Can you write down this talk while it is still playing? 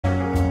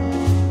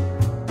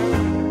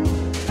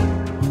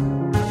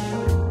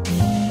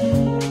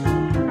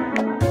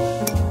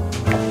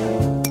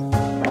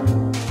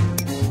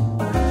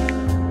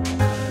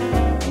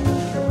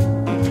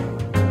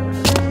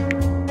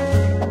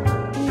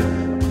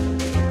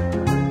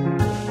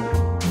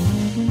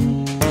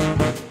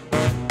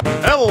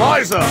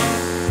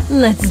Eliza!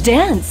 Let's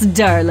dance,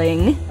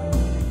 darling.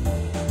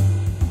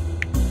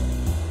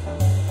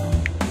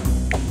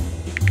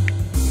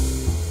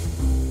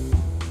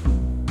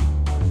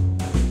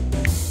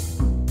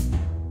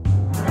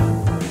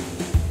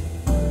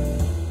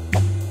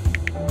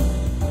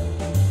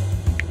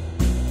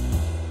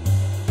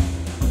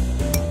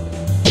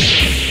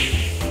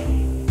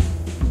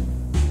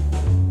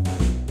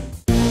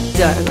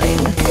 Darling,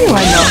 you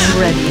are not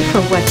ready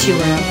for what you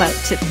are about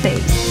to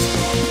face.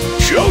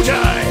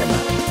 Showtime!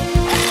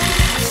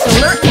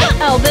 Solar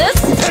Elvis!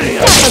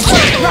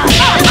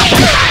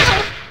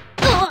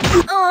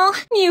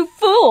 You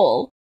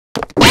fool!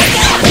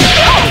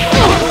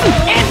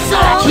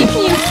 Answer!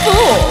 You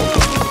fool!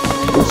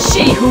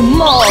 She who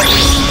mauls!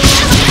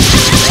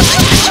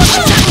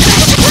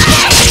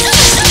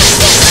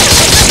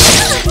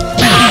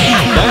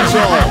 That's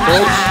all,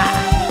 folks.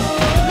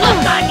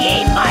 Look on ye,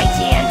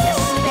 mighty and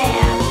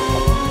despair.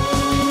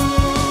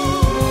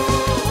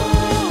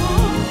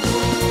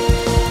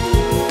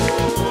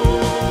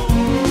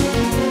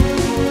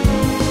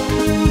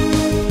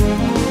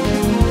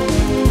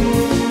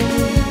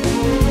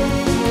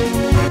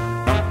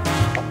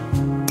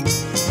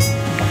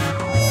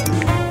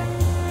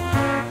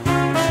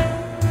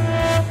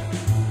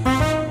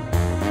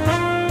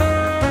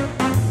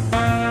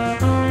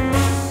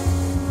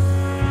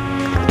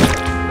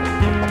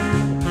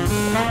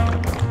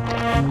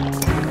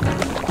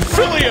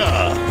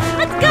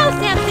 Let's go,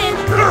 Samson!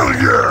 Hell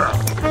yeah!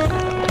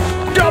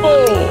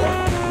 Double!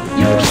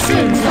 Your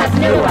sins have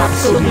no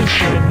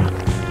absolution.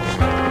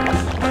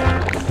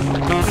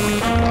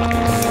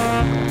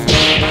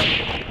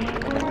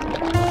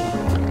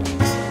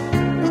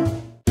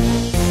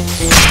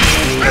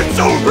 It's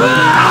over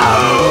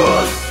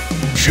now!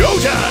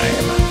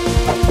 Showtime!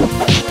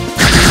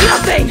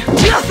 Nothing!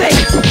 Nothing!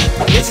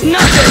 It's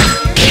nothing!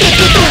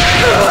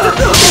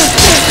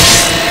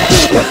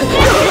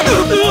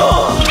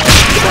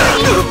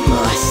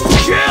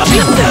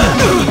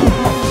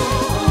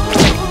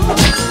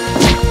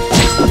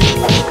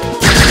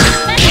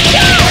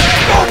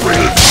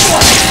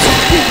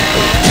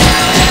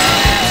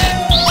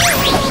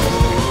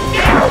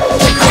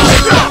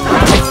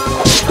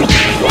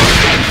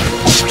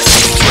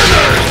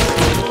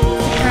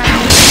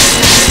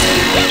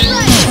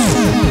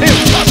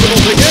 Impossible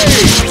to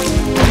gauge!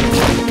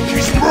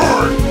 She's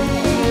burned!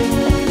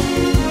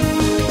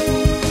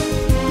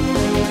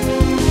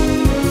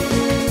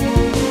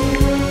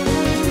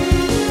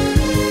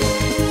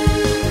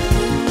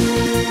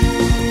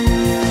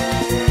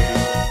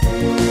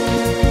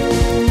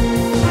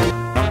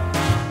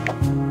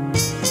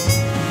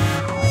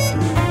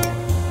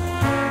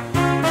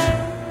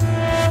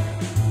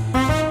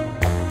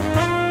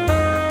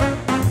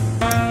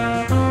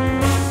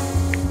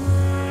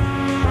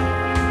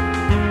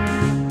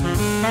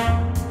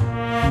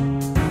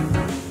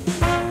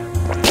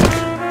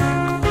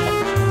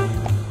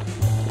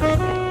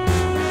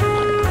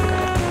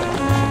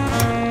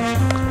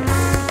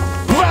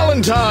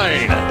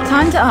 Valentine!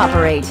 Time to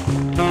operate.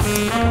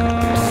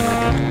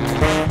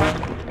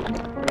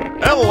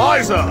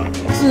 Eliza!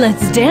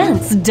 Let's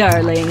dance,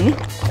 darling.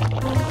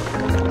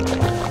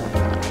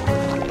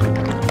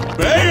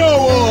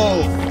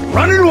 Beowulf!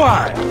 Running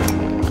wild!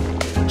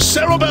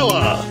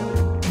 Cerebella!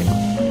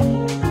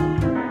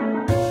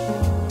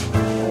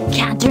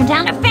 Can't turn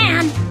down a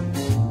fan.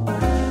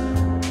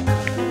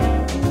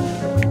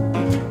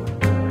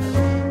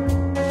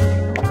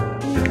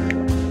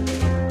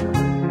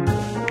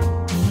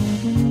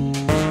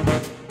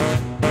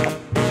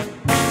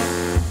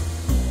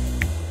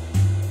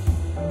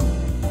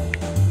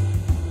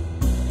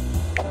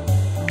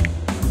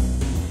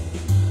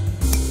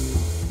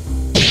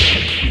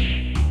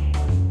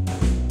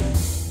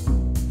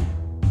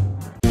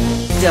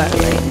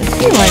 Darling,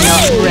 you are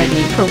not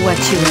ready for what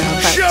you are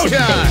about to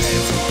Showtime!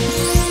 face.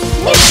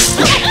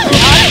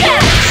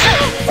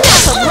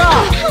 Step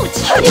raw!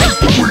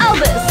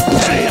 Elvis!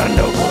 Hey, I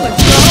know.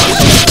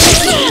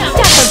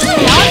 Step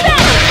beyond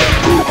that!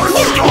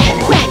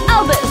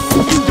 Elvis!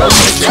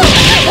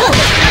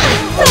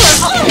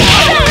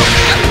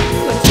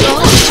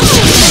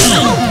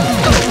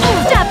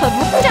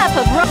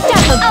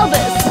 Step of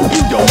Elvis!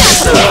 You don't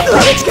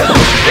Let's go!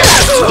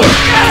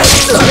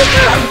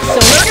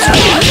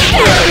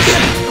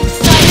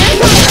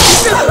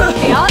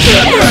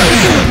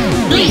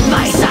 Leave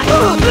my side.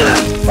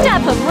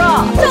 Step of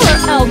raw! Solar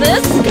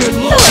Elvis!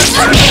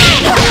 Solar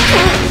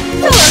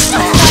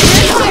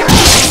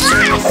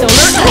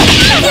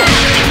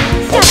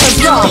Step of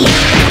raw!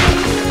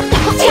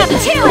 Step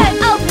to it!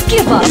 I'll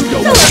give up!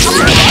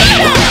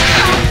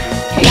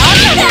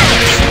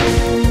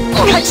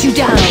 Cut you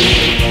down!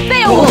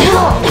 Beowulf!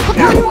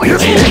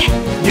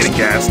 Getting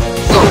gassed.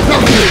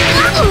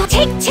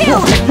 Take two.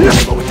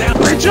 Slow it down.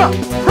 Reach up.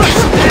 Press.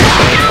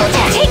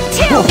 Take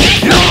two.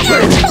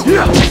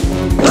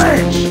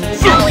 Range.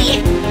 Zoe.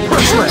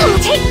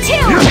 Take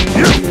two.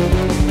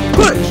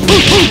 Push.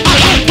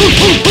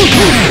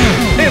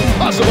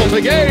 Impossible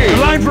to gauge. The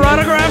line for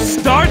autographs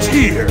starts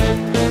here.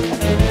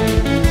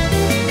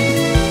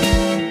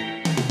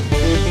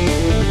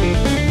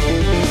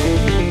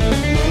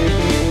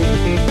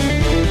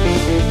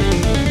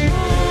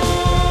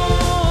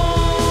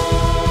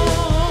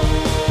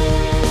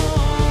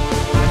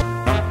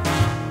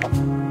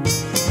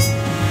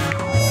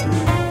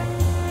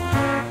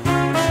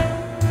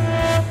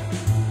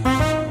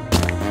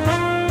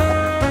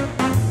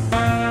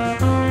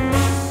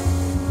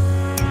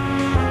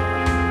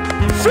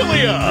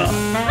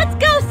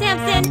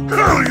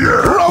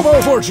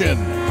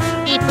 Fortune!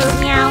 Beep boop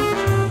meow.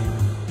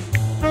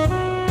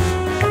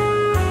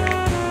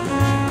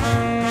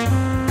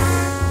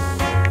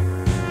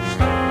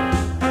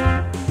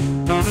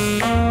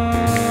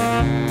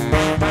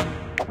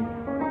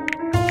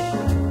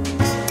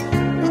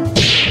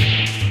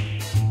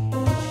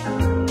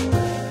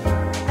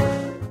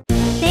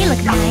 They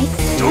look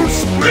nice. To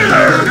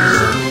spinners!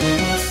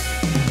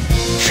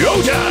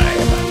 Showtime!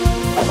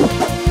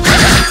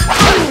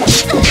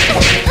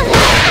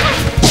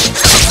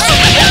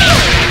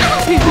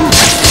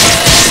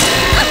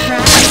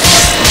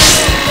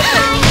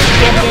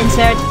 Gift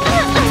insert.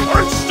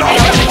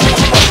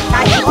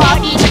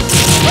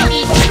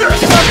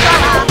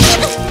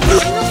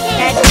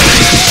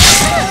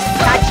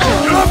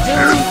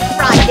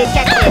 Fraud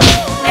detected.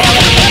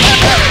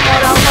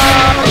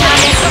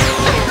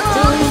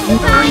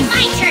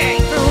 My turn.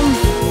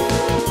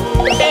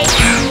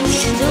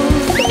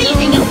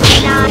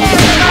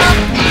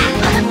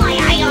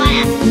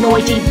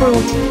 Noisy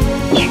brute.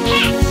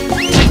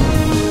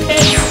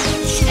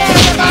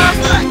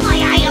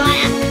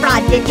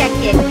 Fraud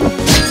detected.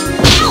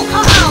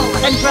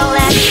 Control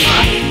F.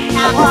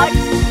 What?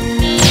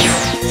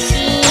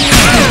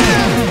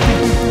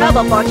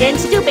 Robo Fortune,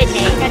 stupid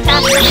name.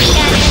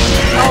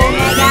 Oh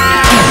my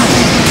god.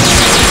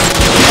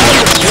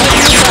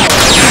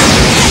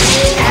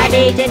 That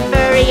agent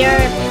furrier.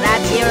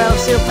 That's hero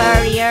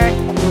superior.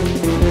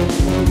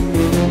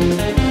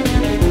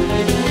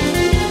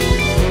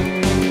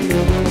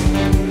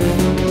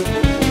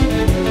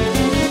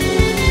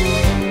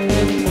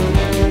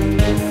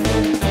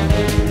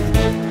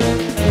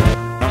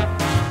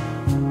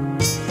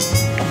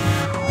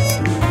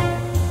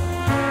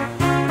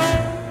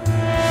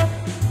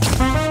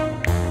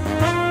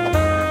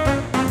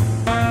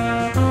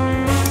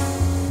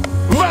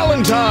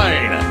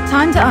 Valentine!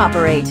 Time to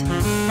operate.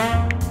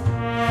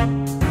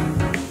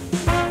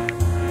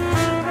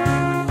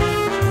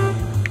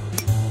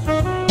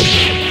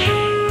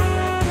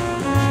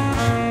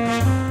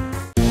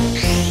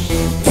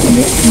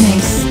 This may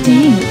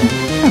sting a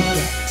bit.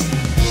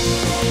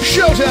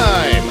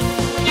 Showtime!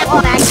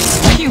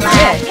 You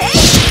did.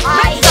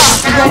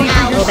 Ready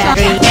for your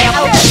battery.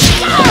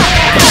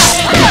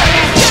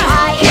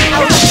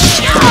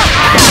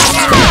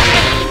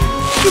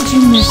 Did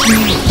you miss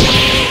me?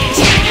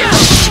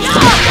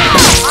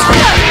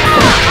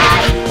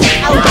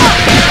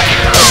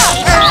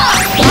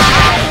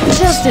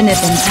 Just a nip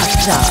and tuck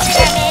job.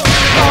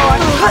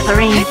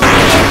 Puttering.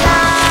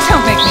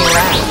 Don't make me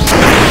laugh.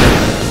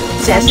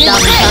 System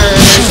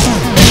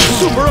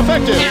Super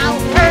effective!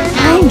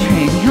 Mind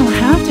Dream, you'll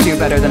have to do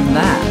better than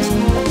that.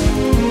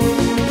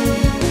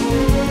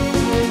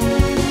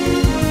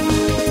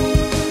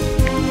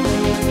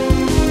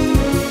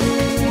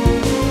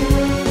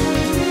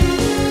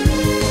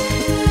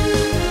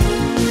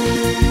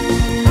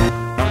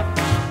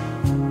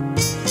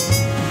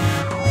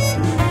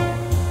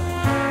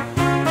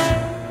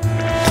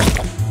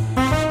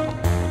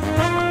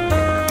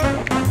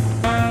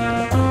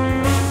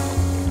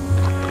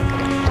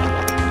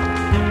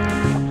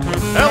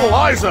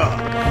 Eliza!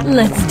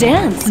 Let's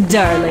dance,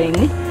 darling.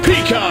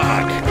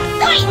 Peacock!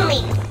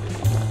 Finally!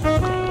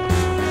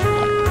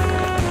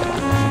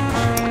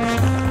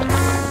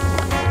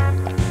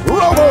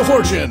 Robo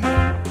Fortune!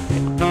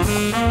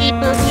 Beep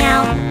boop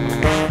meow.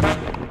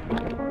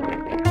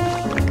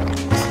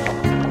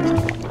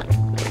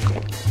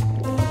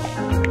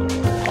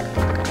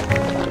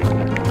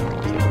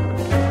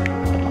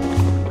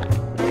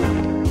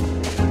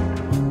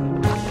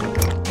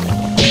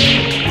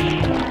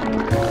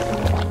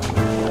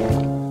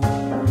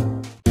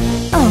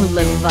 Oh,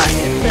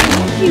 Leviathan,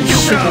 you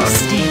should have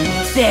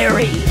stayed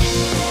buried.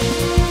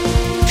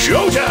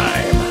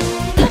 Showtime!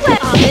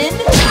 Robin,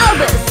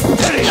 Albus,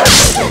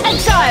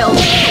 Exile,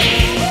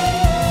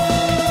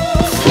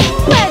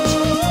 Wedge,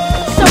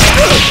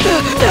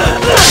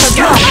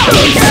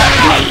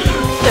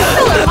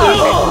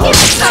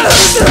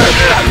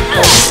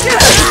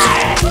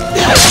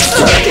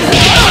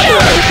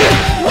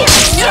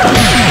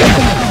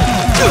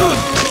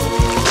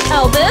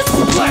 Albus,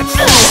 Let's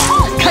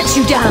cut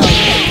you down.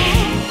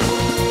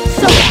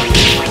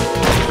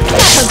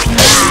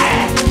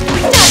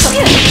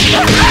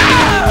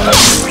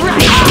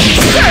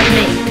 Serve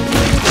me.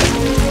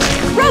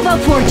 Robo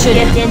Fortune.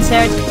 Gift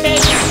insert.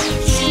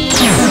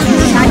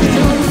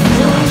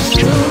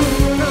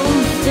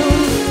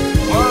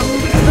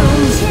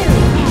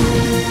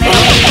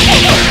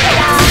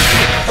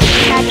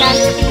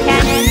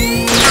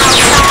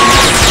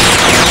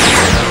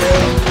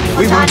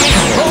 We were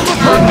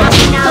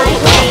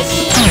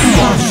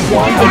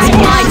It's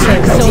my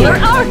turn. Solar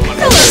Arc.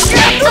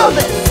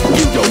 Elvis.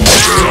 You don't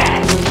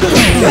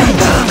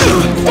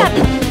Step.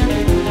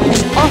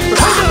 Offer.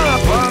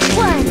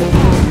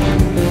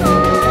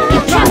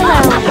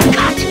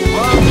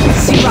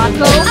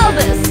 Sirocco.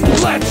 Elvis.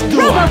 Let's do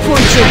Robo it!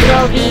 Fortune.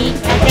 Rogi.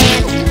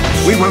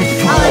 Advance. We went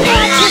forward.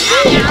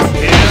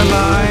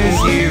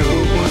 Analyze you.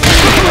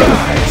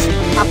 Surprise!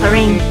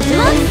 Offering.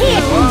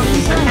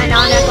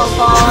 Canonical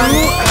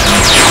form.